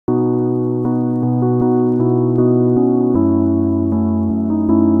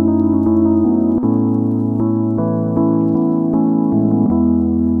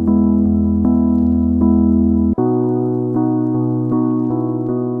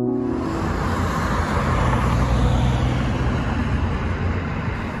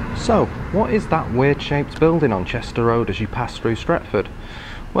So, what is that weird shaped building on Chester Road as you pass through Stretford?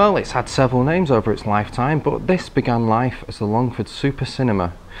 Well, it's had several names over its lifetime, but this began life as the Longford Super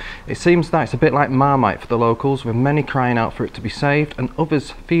Cinema. It seems that it's a bit like Marmite for the locals, with many crying out for it to be saved and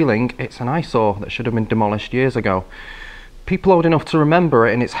others feeling it's an eyesore that should have been demolished years ago. People old enough to remember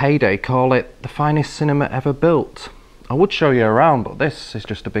it in its heyday call it the finest cinema ever built. I would show you around, but this is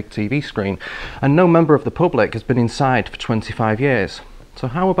just a big TV screen, and no member of the public has been inside for 25 years. So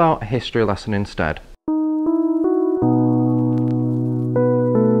how about a history lesson instead?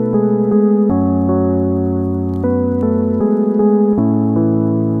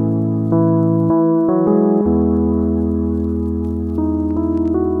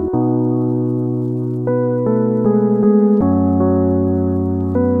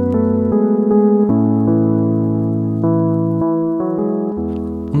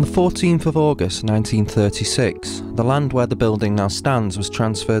 On the 14th of August 1936, the land where the building now stands was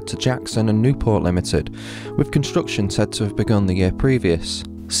transferred to Jackson and Newport Limited, with construction said to have begun the year previous.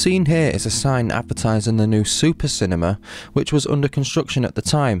 Seen here is a sign advertising the new Super Cinema, which was under construction at the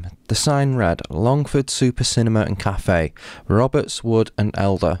time. The sign read, Longford Super Cinema and Cafe, Roberts, Wood and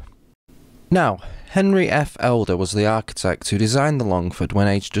Elder. Now, Henry F. Elder was the architect who designed the Longford when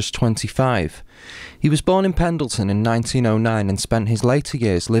aged just 25. He was born in Pendleton in 1909 and spent his later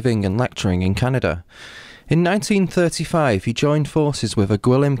years living and lecturing in Canada. In 1935 he joined forces with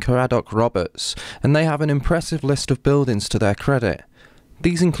Gwilym Caradoc Roberts, and they have an impressive list of buildings to their credit.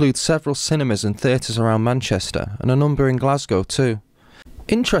 These include several cinemas and theatres around Manchester, and a number in Glasgow too.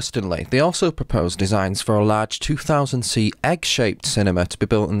 Interestingly, they also proposed designs for a large 2,000-seat egg-shaped cinema to be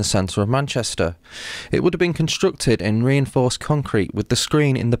built in the centre of Manchester. It would have been constructed in reinforced concrete with the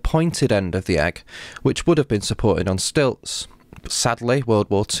screen in the pointed end of the egg, which would have been supported on stilts. But sadly, World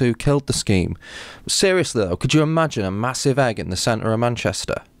War II killed the scheme. Seriously though, could you imagine a massive egg in the centre of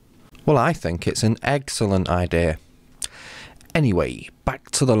Manchester? Well, I think it's an excellent idea. Anyway, back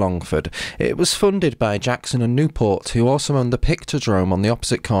to the Longford. It was funded by Jackson and Newport, who also owned the Pictodrome on the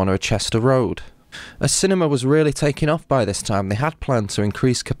opposite corner of Chester Road. A cinema was really taking off by this time. They had planned to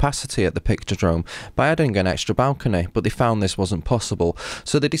increase capacity at the Pictodrome by adding an extra balcony, but they found this wasn't possible,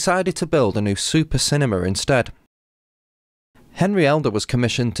 so they decided to build a new super cinema instead. Henry Elder was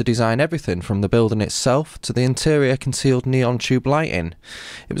commissioned to design everything from the building itself to the interior concealed neon tube lighting.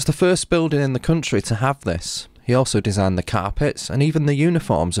 It was the first building in the country to have this. He also designed the carpets and even the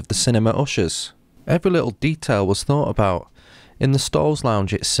uniforms of the cinema ushers. Every little detail was thought about. In the stalls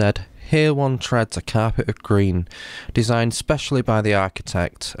lounge it said, "Here one treads a carpet of green, designed specially by the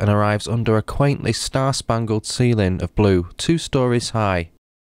architect, and arrives under a quaintly star-spangled ceiling of blue, 2 stories high."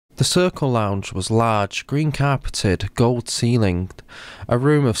 The circle lounge was large, green carpeted, gold ceilinged, a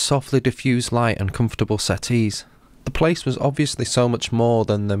room of softly diffused light and comfortable settees. The place was obviously so much more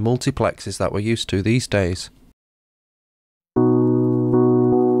than the multiplexes that we're used to these days.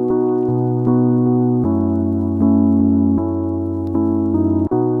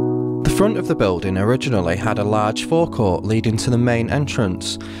 The front of the building originally had a large forecourt leading to the main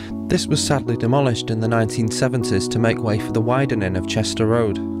entrance. This was sadly demolished in the 1970s to make way for the widening of Chester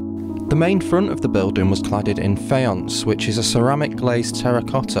Road. The main front of the building was cladded in faience, which is a ceramic glazed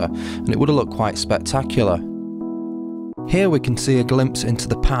terracotta, and it would have looked quite spectacular. Here we can see a glimpse into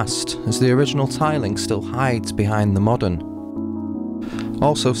the past, as the original tiling still hides behind the modern.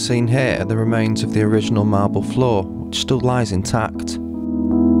 Also seen here are the remains of the original marble floor, which still lies intact.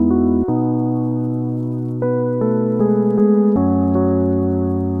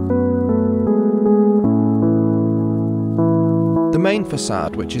 The main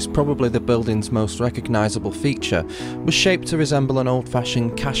facade, which is probably the building's most recognisable feature, was shaped to resemble an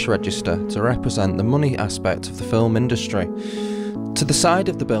old-fashioned cash register to represent the money aspect of the film industry. To the side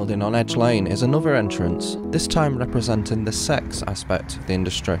of the building on Edge Lane is another entrance, this time representing the sex aspect of the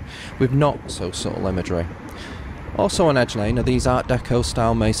industry, with not so subtle imagery. Also on Edge Lane are these Art Deco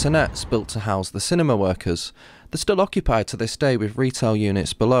style maisonettes built to house the cinema workers. They're still occupied to this day with retail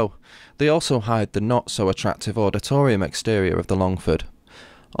units below. They also hide the not so attractive auditorium exterior of the Longford.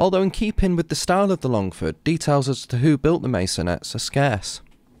 Although in keeping with the style of the Longford, details as to who built the maisonettes are scarce.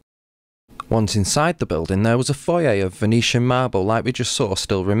 Once inside the building there was a foyer of Venetian marble like we just saw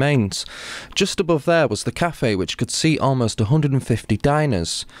still remains. Just above there was the cafe, which could seat almost 150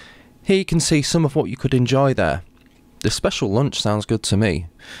 diners. Here you can see some of what you could enjoy there. The special lunch sounds good to me.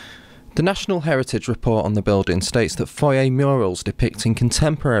 The National Heritage Report on the building states that foyer murals depicting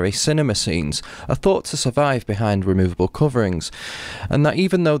contemporary cinema scenes are thought to survive behind removable coverings, and that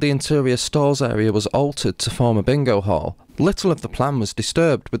even though the interior stalls area was altered to form a bingo hall, little of the plan was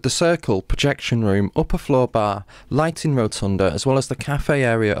disturbed, with the circle, projection room, upper floor bar, lighting rotunda as well as the cafe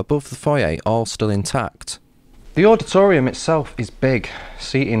area above the foyer all still intact. The auditorium itself is big,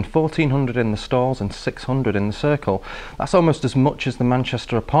 seating 1,400 in the stalls and 600 in the circle. That's almost as much as the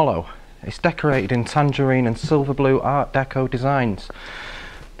Manchester Apollo. It's decorated in tangerine and silver blue Art Deco designs.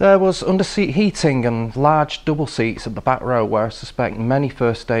 There was under-seat heating and large double seats at the back row where I suspect many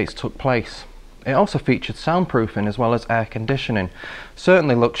first dates took place. It also featured soundproofing as well as air conditioning.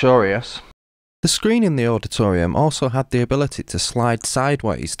 Certainly luxurious. The screen in the auditorium also had the ability to slide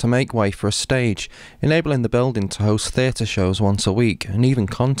sideways to make way for a stage, enabling the building to host theatre shows once a week and even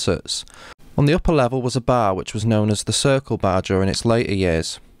concerts. On the upper level was a bar which was known as the Circle Bar during its later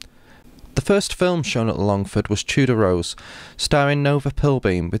years. The first film shown at Longford was Tudor Rose, starring Nova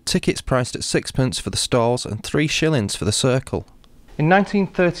Pilbeam, with tickets priced at 6p for the stalls and 3 shillings for the circle. In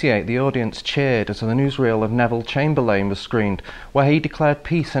 1938 the audience cheered as the newsreel of Neville Chamberlain was screened, where he declared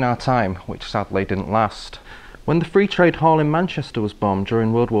peace in our time, which sadly didn't last. When the Free Trade Hall in Manchester was bombed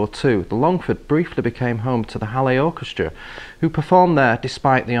during World War II, the Longford briefly became home to the Halle Orchestra, who performed there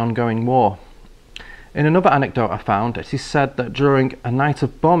despite the ongoing war. In another anecdote I found, it is said that during a night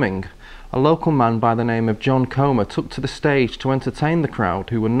of bombing, a local man by the name of John Comer took to the stage to entertain the crowd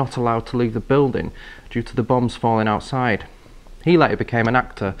who were not allowed to leave the building due to the bombs falling outside. He later became an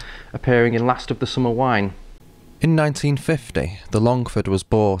actor, appearing in Last of the Summer Wine. In 1950, the Longford was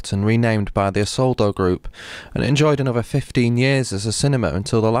bought and renamed by the Essoldo Group, and enjoyed another 15 years as a cinema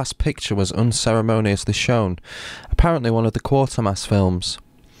until the last picture was unceremoniously shown, apparently one of the Quatermass films.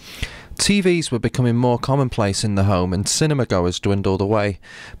 TVs were becoming more commonplace in the home and cinema goers dwindled away.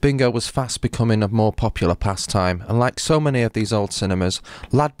 Bingo was fast becoming a more popular pastime, and like so many of these old cinemas,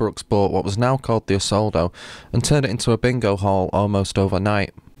 Ladbrokes bought what was now called the Essoldo and turned it into a bingo hall almost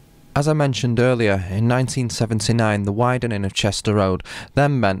overnight. As I mentioned earlier, in 1979 the widening of Chester Road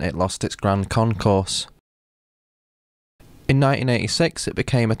then meant it lost its grand concourse. In 1986 it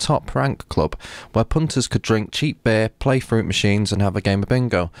became a top-ranked club where punters could drink cheap beer, play fruit machines and have a game of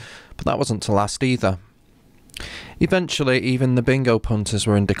bingo, but that wasn't to last either. Eventually even the bingo punters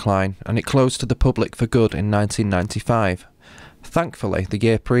were in decline and it closed to the public for good in 1995. Thankfully, the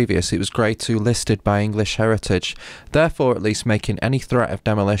year previous it was Grade 2 listed by English Heritage, therefore at least making any threat of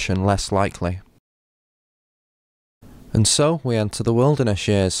demolition less likely. And so we enter the wilderness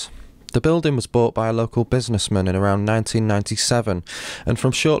years. The building was bought by a local businessman in around 1997, and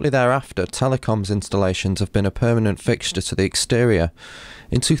from shortly thereafter telecoms installations have been a permanent fixture to the exterior.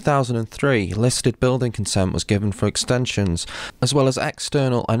 In 2003, listed building consent was given for extensions, as well as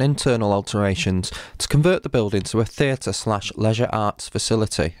external and internal alterations to convert the building to a theatre/leisure arts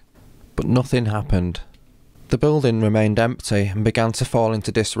facility. But nothing happened. The building remained empty and began to fall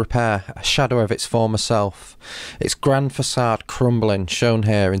into disrepair, a shadow of its former self, its grand facade crumbling, shown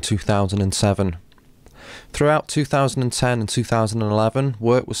here in 2007. Throughout 2010 and 2011,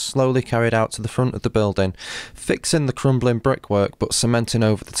 work was slowly carried out to the front of the building, fixing the crumbling brickwork but cementing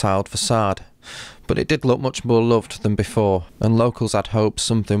over the tiled facade. But it did look much more loved than before, and locals had hoped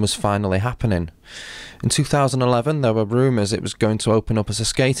something was finally happening. In 2011 there were rumours it was going to open up as a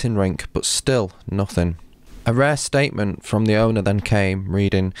skating rink, but still nothing. A rare statement from the owner then came,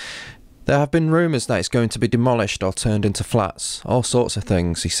 reading, "There have been rumours that it's going to be demolished or turned into flats, all sorts of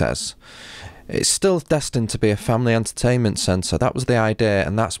things," he says. "It's still destined to be a family entertainment centre, that was the idea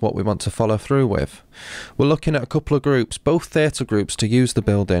and that's what we want to follow through with. We're looking at a couple of groups, both theatre groups, to use the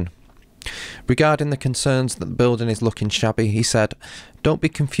building." Regarding the concerns that the building is looking shabby, he said, "Don't be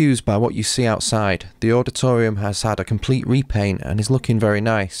confused by what you see outside. The auditorium has had a complete repaint and is looking very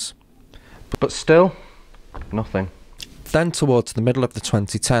nice." But still, nothing. Then towards the middle of the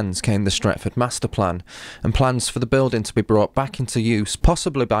 2010s came the Stretford master plan, and plans for the building to be brought back into use,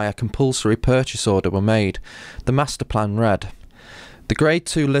 possibly by a compulsory purchase order, were made. The master plan read, "The Grade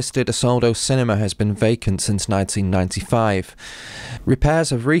 2 listed Essoldo cinema has been vacant since 1995. Repairs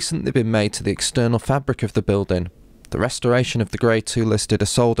have recently been made to the external fabric of the building. The restoration of the Grade 2 listed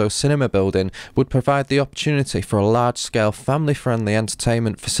Essoldo cinema building would provide the opportunity for a large-scale family-friendly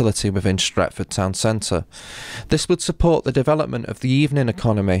entertainment facility within Stretford town centre. This would support the development of the evening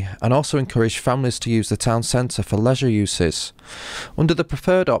economy and also encourage families to use the town centre for leisure uses. Under the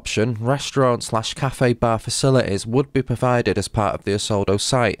preferred option, restaurant/cafe bar facilities would be provided as part of the Essoldo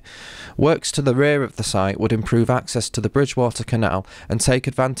site. Works to the rear of the site would improve access to the Bridgewater Canal and take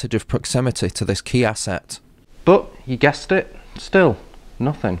advantage of proximity to this key asset." But, you guessed it, still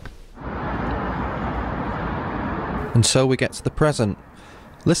nothing. And so we get to the present.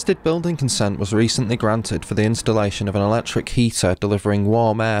 Listed building consent was recently granted for the installation of an electric heater delivering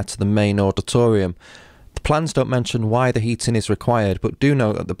warm air to the main auditorium. The plans don't mention why the heating is required, but do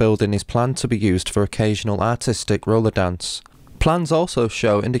note that the building is planned to be used for occasional artistic roller dance. Plans also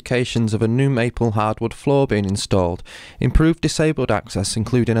show indications of a new maple hardwood floor being installed, improved disabled access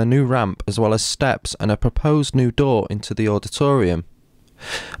including a new ramp as well as steps and a proposed new door into the auditorium.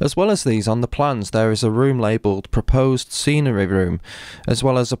 As well as these, on the plans there is a room labelled Proposed Scenery Room, as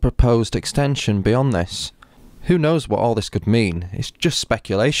well as a proposed extension beyond this. Who knows what all this could mean? It's just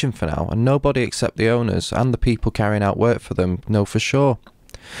speculation for now, and nobody except the owners and the people carrying out work for them know for sure.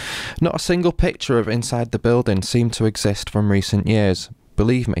 Not a single picture of inside the building seemed to exist from recent years.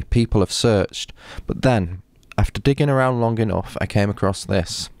 Believe me, people have searched. But then, after digging around long enough, I came across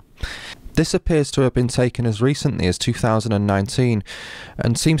this. This appears to have been taken as recently as 2019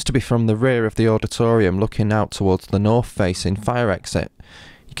 and seems to be from the rear of the auditorium looking out towards the north-facing fire exit.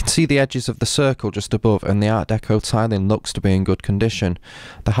 You can see the edges of the circle just above and the Art Deco tiling looks to be in good condition.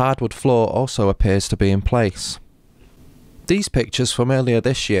 The hardwood floor also appears to be in place. These pictures from earlier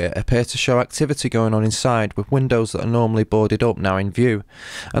this year appear to show activity going on inside with windows that are normally boarded up now in view,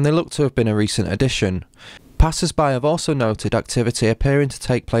 and they look to have been a recent addition. Passers-by have also noted activity appearing to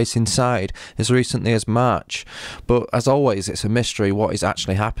take place inside as recently as March, but as always it's a mystery what is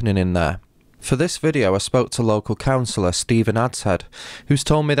actually happening in there. For this video I spoke to local councillor Stephen Adshead, who's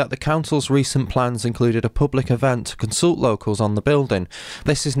told me that the council's recent plans included a public event to consult locals on the building.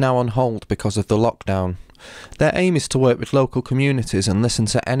 This is now on hold because of the lockdown. Their aim is to work with local communities and listen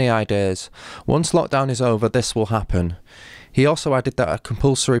to any ideas. Once lockdown is over, this will happen. He also added that a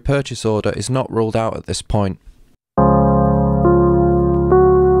compulsory purchase order is not ruled out at this point.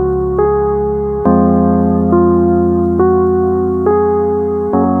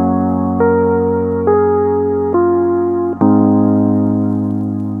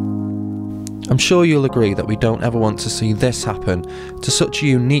 I'm sure you'll agree that we don't ever want to see this happen to such a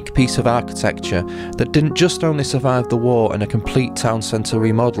unique piece of architecture that didn't just only survive the war and a complete town centre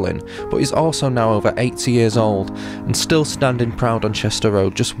remodelling, but is also now over 80 years old and still standing proud on Chester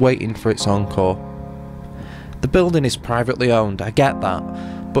Road just waiting for its encore. The building is privately owned, I get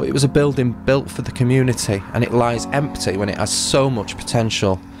that, but it was a building built for the community and it lies empty when it has so much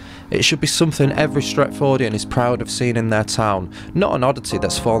potential. It should be something every Stretfordian is proud of seeing in their town, not an oddity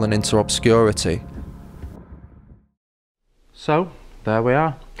that's fallen into obscurity. So, there we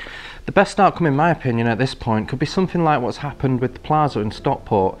are. The best outcome in my opinion at this point could be something like what's happened with the Plaza in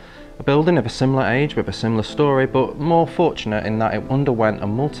Stockport, a building of a similar age with a similar story, but more fortunate in that it underwent a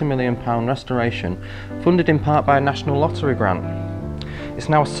multi-million-pound restoration funded in part by a National Lottery grant. It's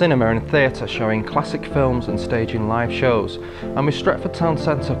now a cinema and theatre showing classic films and staging live shows, and with Stretford Town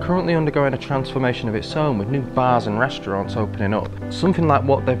Centre currently undergoing a transformation of its own with new bars and restaurants opening up, something like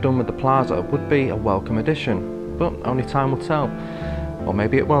what they've done with the Plaza would be a welcome addition, but only time will tell. Or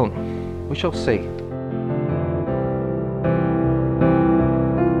maybe it won't. We shall see.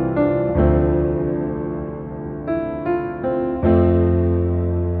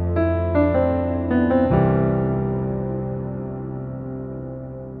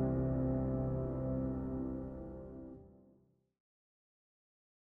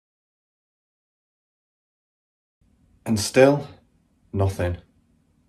 And still, nothing.